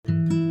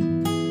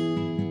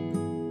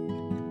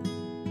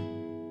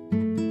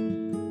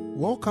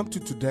Welcome to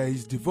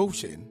today's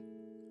devotion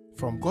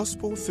from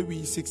Gospel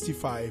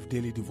 365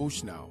 Daily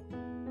Devotional.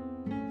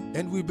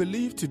 And we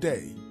believe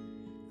today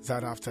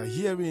that after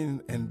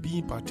hearing and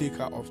being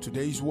partaker of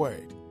today's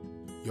word,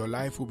 your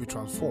life will be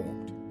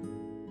transformed.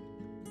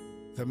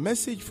 The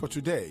message for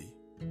today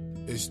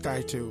is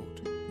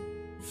titled,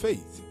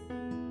 Faith,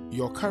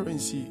 Your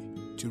Currency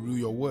to Rule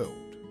Your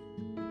World.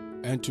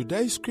 And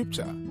today's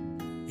scripture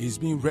is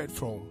being read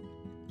from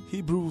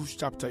Hebrews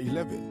chapter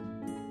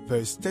 11,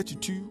 verse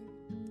 32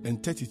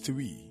 and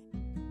 33.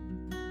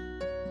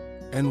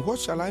 And what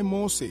shall I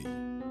more say?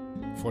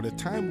 For the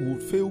time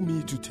would fail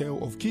me to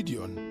tell of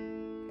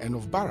Gideon, and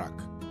of Barak,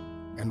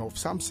 and of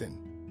Samson,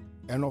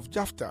 and of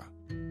Jephthah,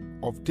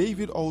 of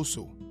David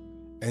also,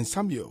 and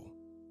Samuel,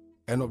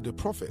 and of the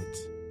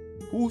prophets,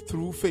 who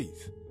through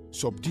faith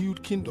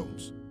subdued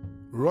kingdoms,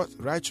 wrought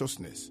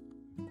righteousness,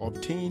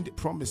 obtained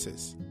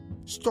promises,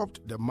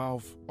 stopped the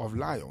mouth of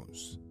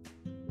lions.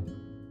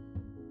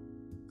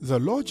 The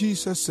Lord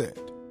Jesus said,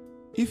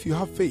 if you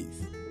have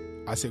faith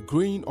as a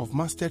grain of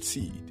mustard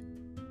seed,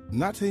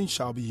 nothing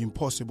shall be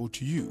impossible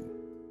to you.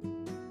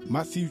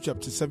 Matthew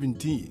chapter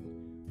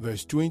 17,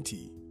 verse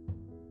 20.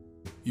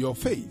 Your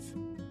faith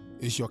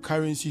is your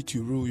currency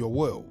to rule your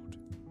world.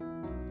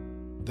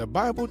 The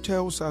Bible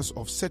tells us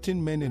of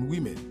certain men and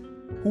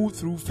women who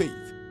through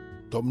faith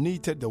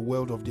dominated the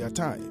world of their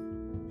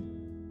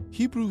time.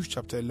 Hebrews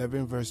chapter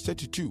 11, verse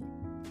 32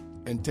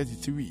 and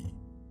 33.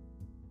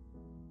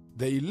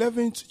 The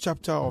 11th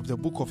chapter of the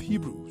book of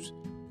Hebrews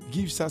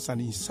gives us an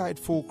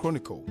insightful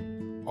chronicle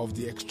of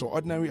the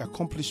extraordinary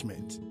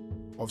accomplishment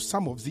of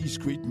some of these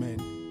great men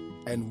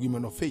and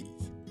women of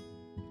faith.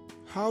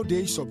 How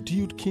they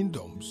subdued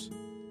kingdoms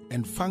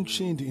and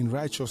functioned in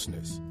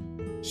righteousness,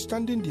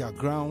 standing their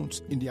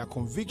ground in their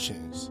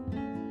convictions.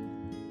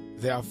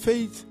 Their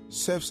faith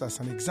serves as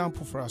an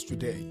example for us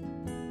today.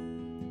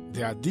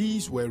 Their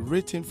deeds were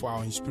written for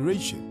our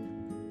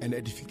inspiration and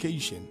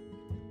edification,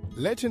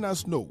 letting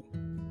us know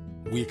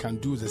we can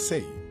do the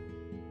same.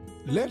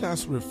 Let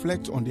us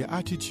reflect on the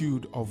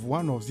attitude of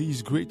one of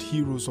these great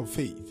heroes of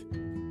faith,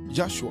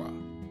 Joshua.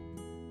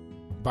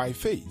 By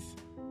faith,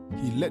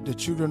 he led the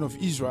children of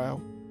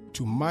Israel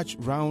to march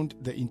round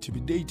the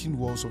intimidating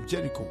walls of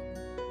Jericho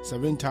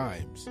 7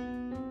 times,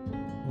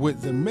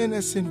 with the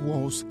menacing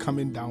walls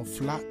coming down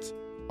flat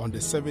on the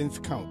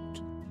 7th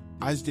count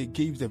as they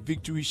gave the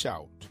victory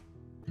shout.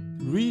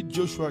 Read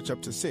Joshua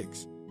chapter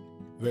 6,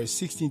 verse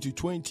 16 to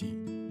 20.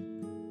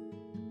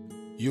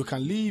 You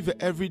can live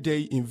every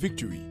day in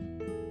victory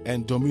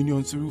and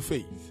dominion through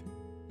faith.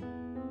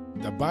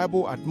 The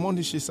Bible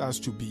admonishes us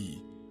to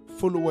be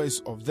followers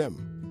of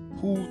them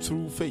who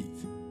through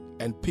faith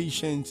and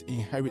patience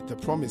inherit the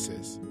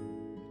promises.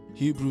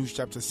 Hebrews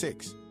chapter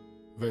 6,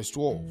 verse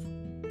 12.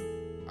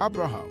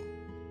 Abraham,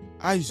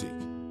 Isaac,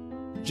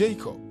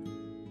 Jacob,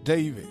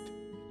 David,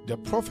 the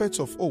prophets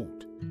of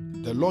old,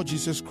 the Lord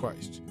Jesus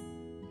Christ,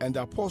 and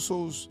the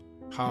apostles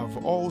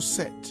have all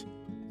set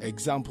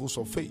examples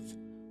of faith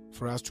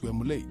for us to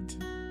emulate.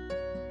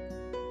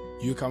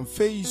 You can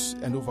face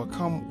and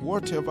overcome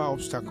whatever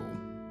obstacle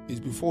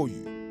is before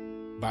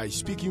you by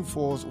speaking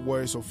forth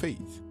words of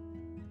faith.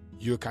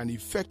 You can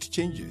effect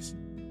changes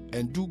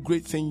and do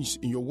great things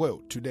in your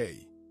world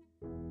today.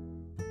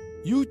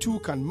 You too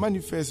can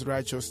manifest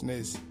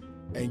righteousness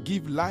and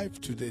give life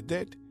to the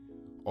dead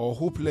or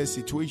hopeless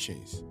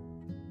situations.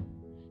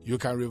 You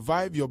can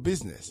revive your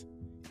business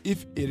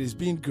if it is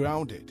being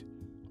grounded,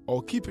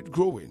 or keep it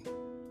growing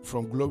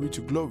from glory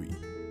to glory.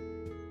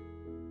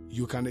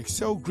 You can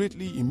excel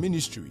greatly in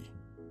ministry,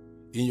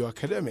 in your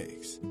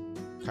academics,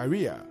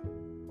 career,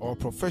 or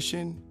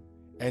profession,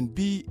 and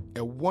be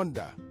a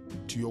wonder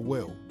to your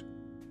world.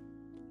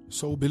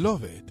 So,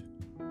 beloved,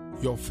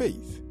 your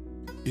faith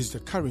is the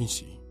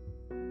currency.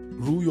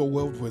 Rule your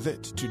world with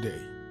it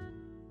today.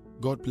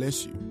 God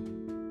bless you.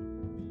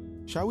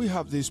 Shall we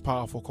have this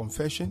powerful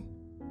confession?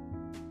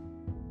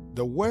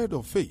 The word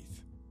of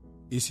faith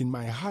is in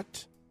my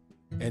heart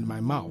and my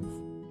mouth,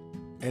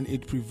 and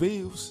it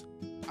prevails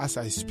as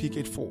I speak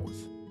it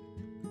forth.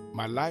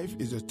 My life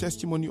is a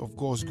testimony of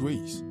God's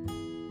grace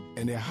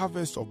and a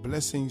harvest of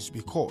blessings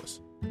because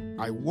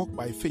I walk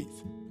by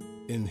faith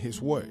in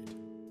His word.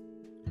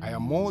 I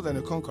am more than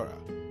a conqueror,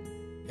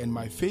 and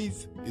my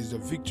faith is the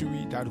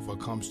victory that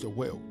overcomes the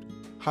world.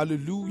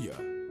 Hallelujah.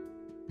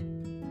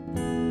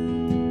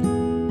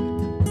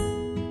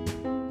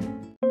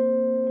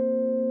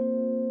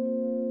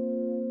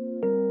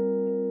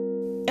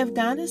 If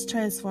God is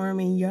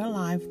transforming your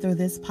life through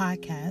this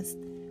podcast,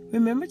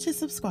 remember to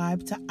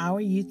subscribe to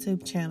our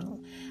YouTube channel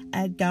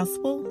at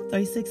Gospel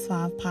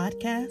 365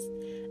 Podcast,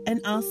 and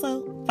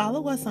also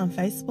follow us on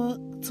Facebook,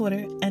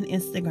 Twitter, and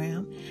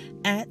Instagram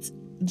at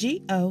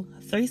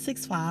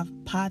GO365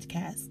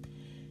 Podcast.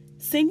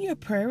 Send your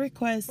prayer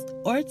requests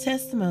or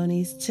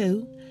testimonies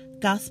to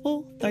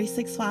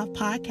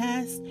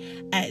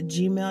Gospel365Podcast at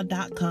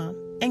gmail.com,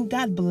 and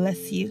God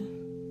bless you.